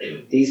problem,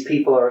 these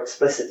people are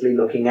explicitly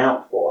looking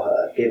out for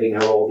her, giving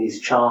her all these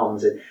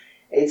charms.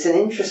 It's an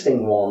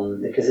interesting one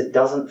because it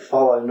doesn't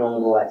follow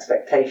normal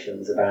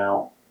expectations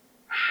about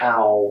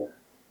how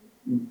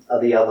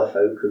the other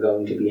folk are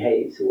going to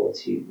behave towards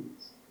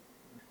humans.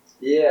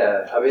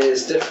 Yeah, I mean,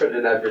 it's different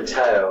in every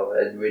tale,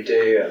 and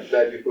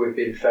maybe we've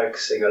been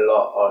focusing a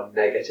lot on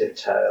negative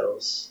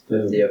tales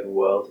of the other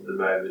world at the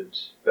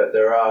moment, but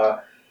there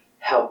are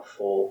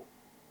helpful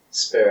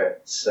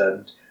spirits,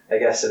 and I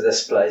guess in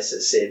this place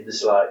it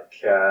seems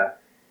like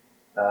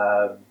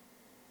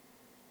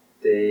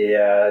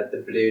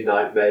the Blue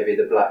Knight, maybe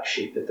the black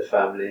sheep of the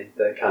family.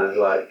 They're kind of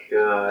like,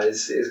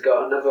 he's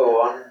got another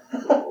one.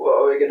 What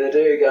are we going to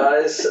do,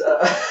 guys?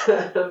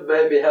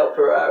 Maybe help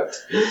her out.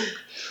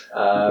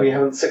 We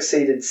haven't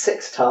succeeded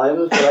 6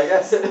 times, but I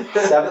guess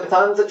 7th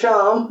time's a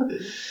charm.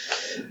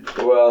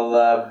 Well,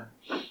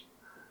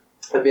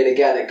 I mean,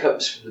 again, it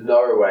comes from the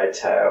Norroway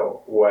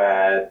tale,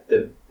 where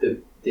in the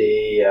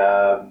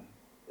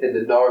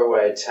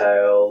Norroway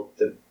tale,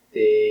 the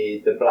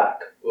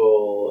black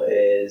bull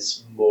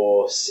is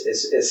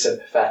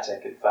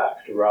sympathetic, in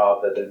fact,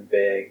 rather than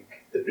being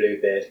the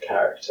Bluebeard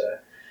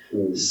character.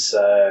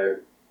 So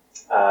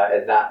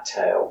in that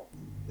tale,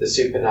 the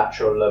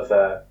supernatural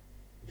lover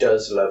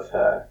does love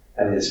her,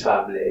 and his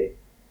family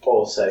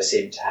also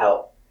seem to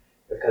help,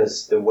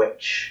 because the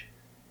witch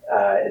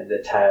in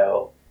the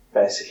tale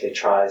basically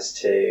tries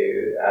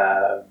to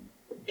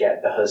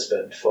get the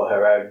husband for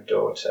her own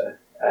daughter,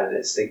 and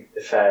it's the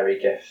fairy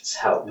gifts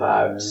help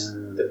out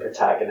the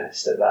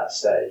protagonist at that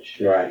stage.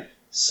 Right.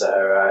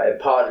 So it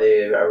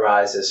partly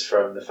arises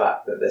from the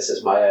fact that this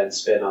is my own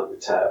spin on the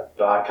tale,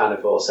 but I kind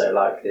of also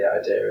like the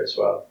idea as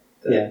well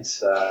that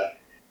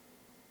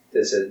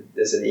there's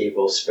an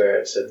evil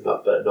spirit,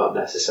 but not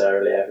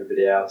necessarily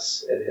everybody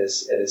else in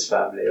his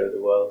family or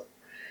the world.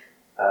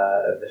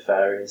 And the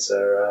fairies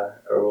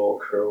are all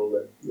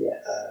cruel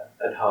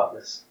and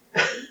heartless.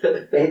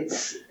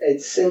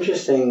 It's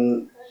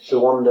interesting to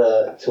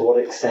wonder to what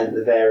extent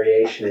the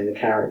variation in the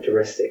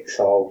characteristics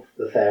of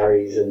the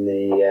fairies and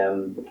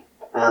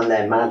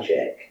their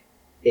magic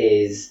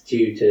is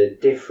due to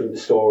different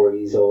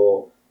stories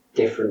or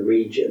different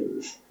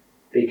regions,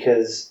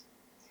 because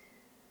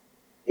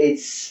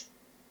it's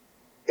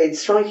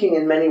striking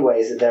in many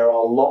ways that there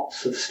are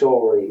lots of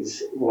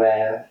stories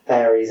where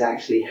fairies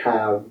actually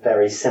have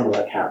very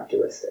similar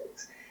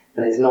characteristics,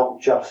 and it's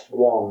not just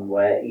one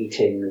where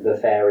eating the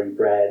fairy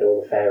bread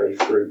or the fairy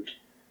fruit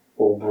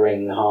will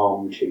bring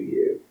harm to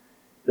you.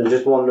 I'm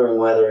just wondering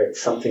whether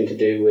it's something to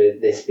do with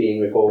this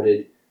being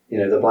recorded,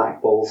 the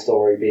Black Bull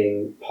story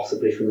being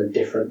possibly from a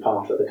different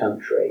part of the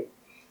country.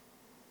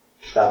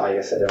 That I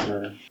guess I don't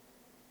know.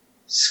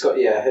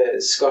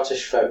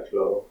 Scottish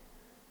folklore,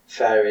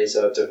 fairies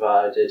are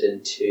divided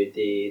into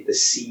the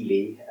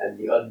Seelie and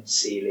the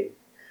Unseelie.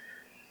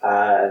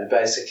 And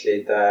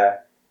basically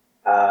they're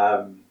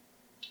kind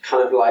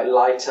of like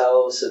light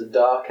elves and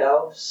dark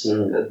elves.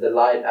 And the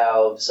light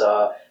elves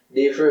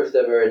neither of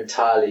them are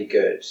entirely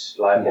good.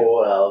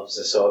 All elves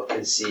are sort of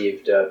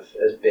conceived of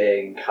as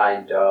being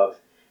kind of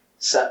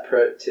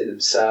separate to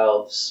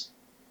themselves,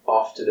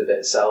 often a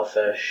bit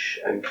selfish,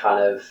 and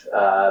kind of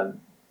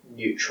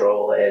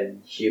neutral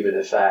in human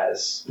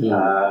affairs.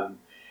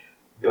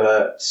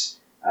 But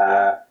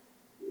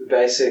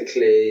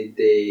basically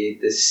the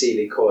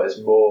Seelie court is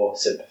more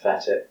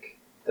sympathetic.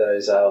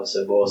 Those elves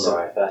are more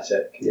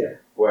sympathetic,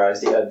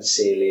 whereas the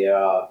Unseelie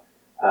are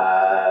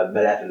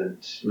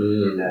malevolent.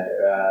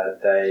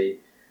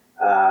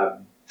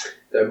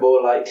 They're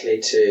more likely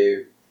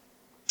to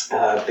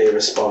be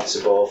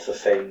responsible for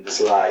things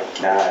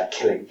like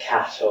killing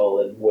cattle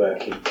and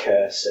working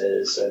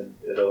curses and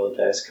all of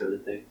those kind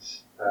of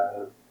things.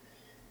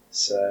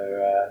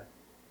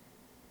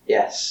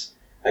 Yes,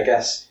 I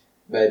guess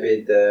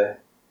maybe the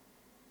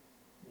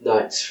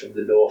knights from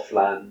the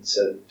Northlands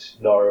and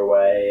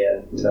Norroway,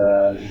 and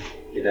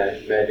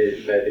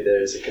maybe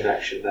there is a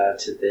connection there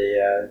to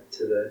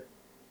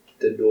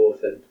the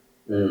northern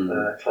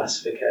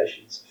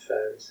classifications of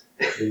fairies.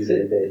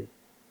 Easily.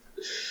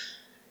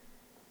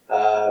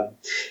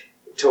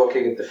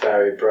 Talking of the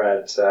fairy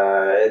bread,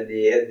 in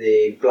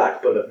the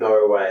Black Bull of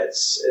Norroway,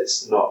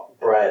 it's not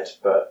bread,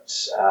 but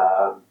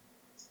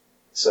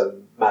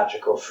some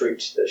magical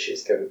fruit that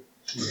she's given.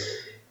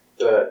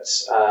 But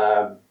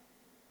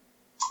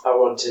I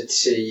wanted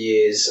to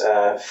use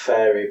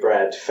fairy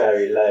bread,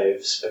 fairy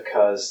loaves,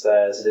 because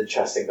there's an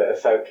interesting bit of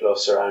folklore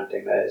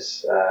surrounding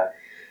those.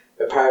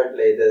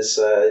 apparently there's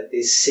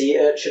these sea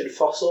urchin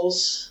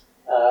fossils,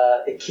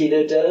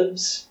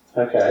 echinoderms,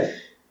 Okay.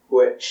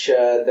 which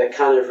they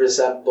kind of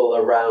resemble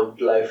a round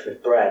loaf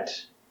of bread.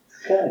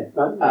 Okay.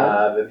 Right,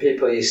 yeah. And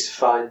people used to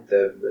find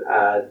them,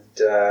 and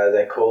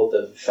they called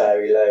them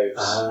fairy loaves.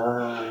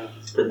 Ah.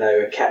 And they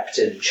were kept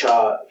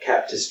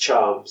as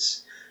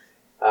charms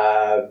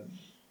by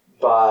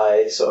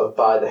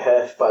the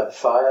hearth, by the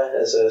fire,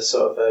 as a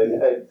sort of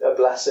a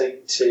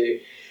blessing to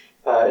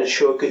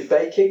ensure good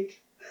baking,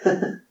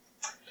 and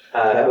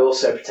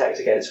also protect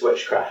against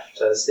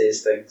witchcraft, as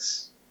these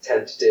things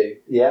tend to do.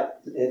 Yeah,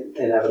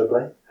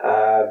 inevitably.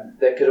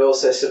 They could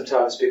also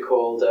sometimes be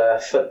called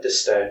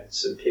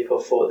thunderstones, and people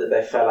thought that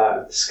they fell out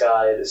of the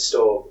sky in a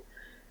storm,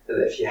 and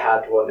that if you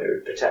had one, it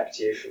would protect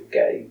you from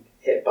getting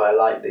hit by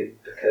lightning,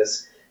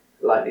 because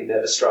lightning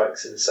never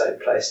strikes in the same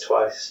place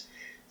twice.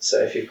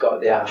 So if you've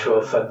got the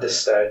actual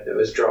thunderstone that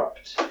was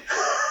dropped,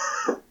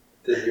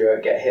 then you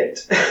won't get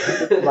hit.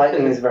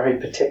 Lightning is very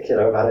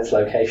particular about its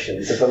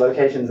locations. If the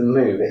locations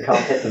move, it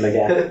can't hit them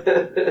again.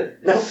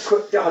 No,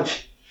 quick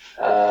dodge.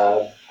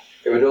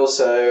 It would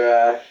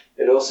also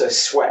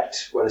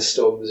sweat when a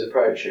storm was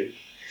approaching,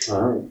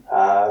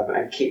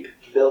 and keep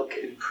milk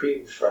and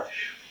cream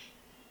fresh.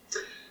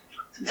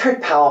 Very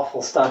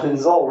powerful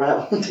stones all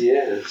round.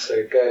 Yeah,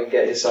 so go and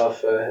get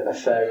yourself a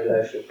fairy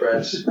loaf of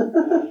bread.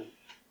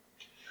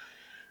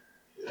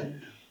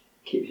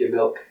 Keep your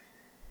milk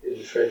in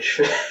the fridge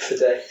for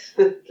days.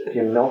 Keep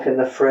your milk in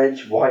the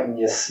fridge, whiten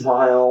your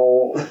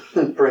smile,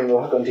 bring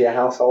luck onto your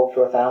household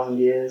for 1,000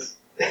 years.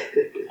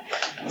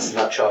 It's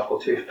not charcoal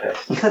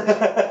toothpaste.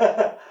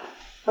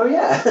 Oh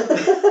yeah.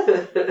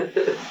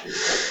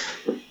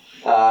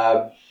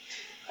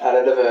 And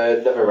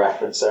another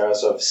reference there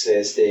is obviously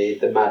is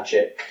the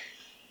magic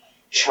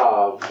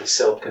charm, the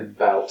silken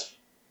belt.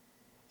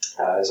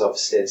 Is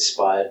obviously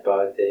inspired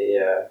by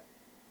the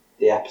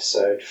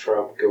episode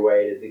from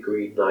Gawain and the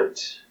Green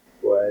Knight,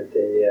 where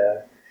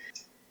the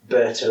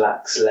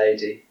Bertilax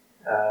lady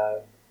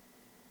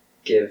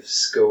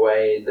gives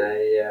Gawain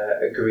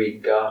a green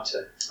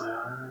garter,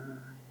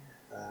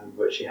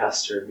 which he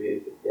has to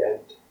remove at the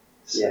end.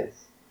 So. Yes.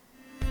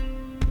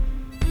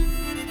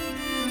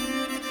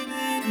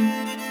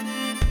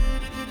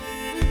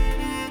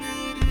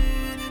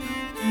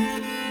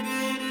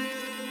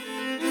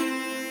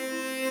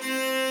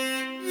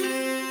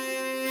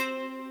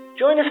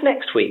 Join us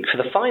next week for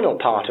the final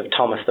part of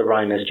Thomas the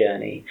Rhymer's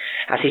journey,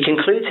 as he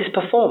concludes his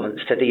performance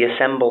to the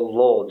assembled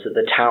lords at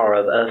the Tower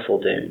of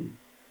Ertheldoune.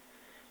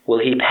 Will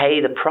he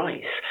pay the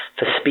price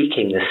for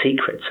speaking the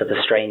secrets of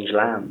a strange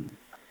land?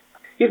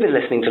 You've been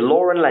listening to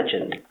Lore and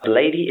Legend,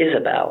 Lady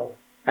Isabel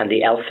and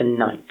the Elfin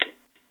Knight.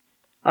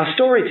 Our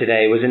story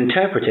today was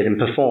interpreted and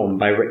performed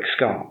by Rick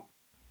Scott.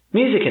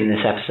 Music in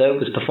this episode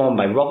was performed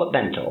by Robert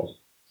Bentel,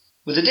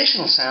 with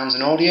additional sounds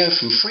and audio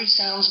from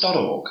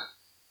freesounds.org.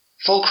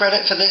 Full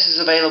credit for this is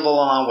available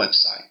on our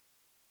website.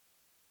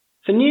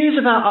 For news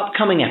about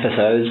upcoming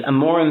episodes and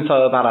more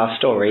info about our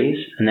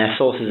stories and their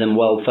sources in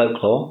world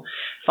folklore,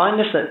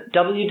 find us at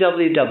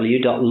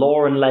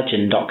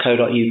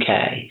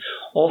www.loreandlegend.co.uk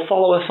or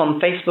follow us on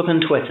Facebook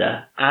and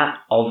Twitter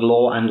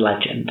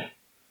 @ofloreandlegend.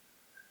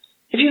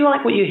 If you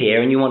like what you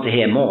hear and you want to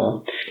hear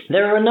more,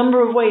 there are a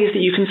number of ways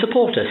that you can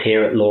support us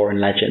here at Lore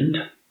and Legend.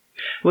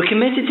 We're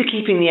committed to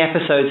keeping the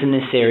episodes in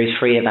this series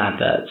free of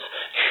adverts,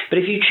 but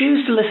if you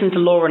choose to listen to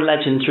Lore and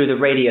Legend through the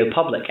Radio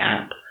Public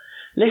app,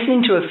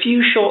 listening to a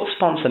few short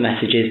sponsor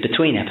messages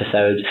between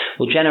episodes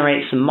will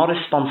generate some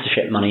modest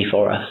sponsorship money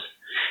for us.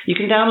 You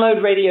can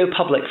download Radio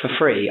Public for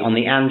free on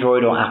the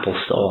Android or Apple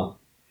Store.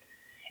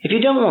 If you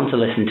don't want to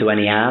listen to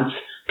any ads,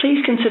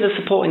 please consider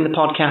supporting the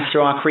podcast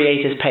through our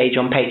creators page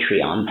on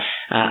Patreon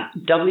at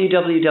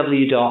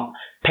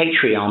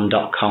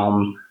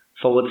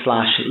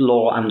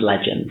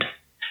www.patreon.com/loreandlegend.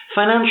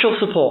 Financial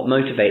support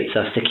motivates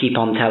us to keep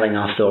on telling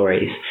our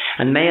stories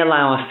and may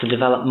allow us to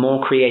develop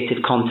more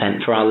creative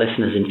content for our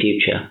listeners in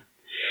future.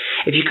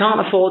 If you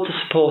can't afford to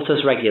support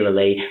us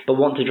regularly but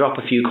want to drop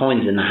a few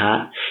coins in the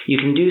hat, you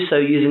can do so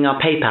using our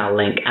PayPal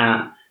link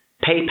at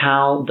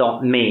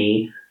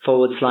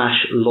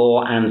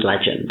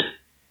paypal.me/loreandlegend.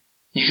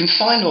 You can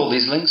find all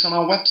these links on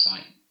our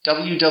website,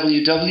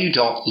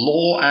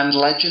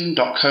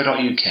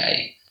 www.loreandlegend.co.uk,